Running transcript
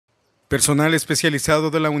Personal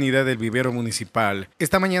especializado de la Unidad del Vivero Municipal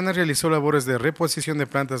esta mañana realizó labores de reposición de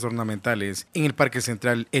plantas ornamentales en el Parque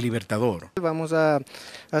Central El Libertador. Vamos a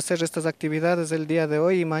hacer estas actividades el día de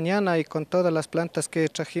hoy y mañana y con todas las plantas que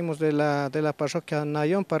trajimos de la parroquia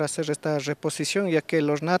Nayón para hacer esta reposición, ya que el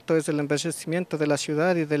ornato es el embellecimiento de la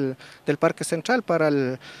ciudad y del Parque Central para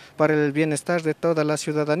el bienestar de toda la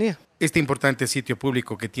ciudadanía. Este importante sitio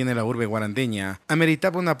público que tiene la urbe guarandeña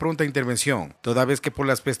ameritaba una pronta intervención, toda vez que por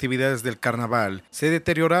las festividades del carnaval se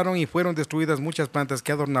deterioraron y fueron destruidas muchas plantas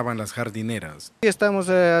que adornaban las jardineras. Estamos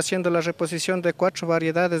haciendo la reposición de 4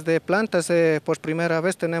 variedades de plantas. Por primera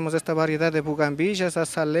vez tenemos esta variedad de bugambillas,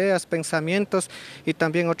 azaleas, pensamientos y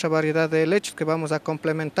también otra variedad de helechos que vamos a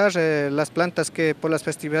complementar. Las plantas que por las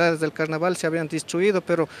festividades del carnaval se habían destruido,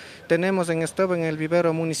 pero tenemos en stock en el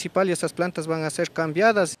vivero municipal y esas plantas van a ser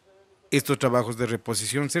cambiadas. Estos trabajos de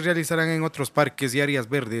reposición se realizarán en otros parques y áreas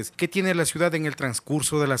verdes que tiene la ciudad en el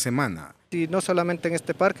transcurso de la semana. Y no solamente en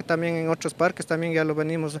este parque, también en otros parques también ya lo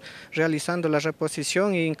venimos realizando la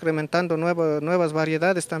reposición e incrementando nuevas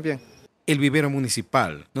variedades también. El Vivero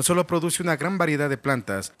Municipal no solo produce una gran variedad de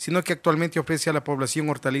plantas, sino que actualmente ofrece a la población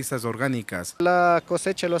hortalizas orgánicas. La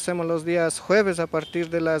cosecha lo hacemos los días jueves a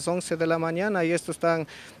partir de las 11 de la mañana y esto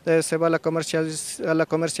se va a la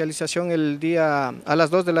comercialización a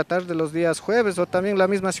las 2 de la tarde los días jueves, o también la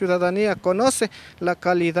misma ciudadanía conoce la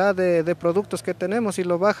calidad de productos que tenemos y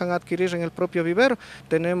lo bajan a adquirir en el propio vivero.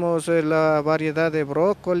 Tenemos la variedad de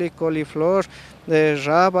brócoli, coliflor, de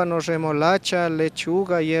rábano, remolacha,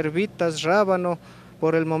 lechuga, hierbitas, rábano,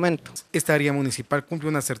 por el momento. Esta área municipal cumple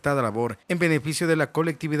una acertada labor en beneficio de la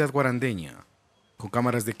colectividad guarandeña. Con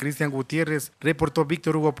cámaras de Cristian Gutiérrez, reportó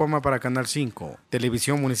Víctor Hugo Poma para Canal 5,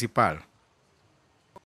 Televisión Municipal.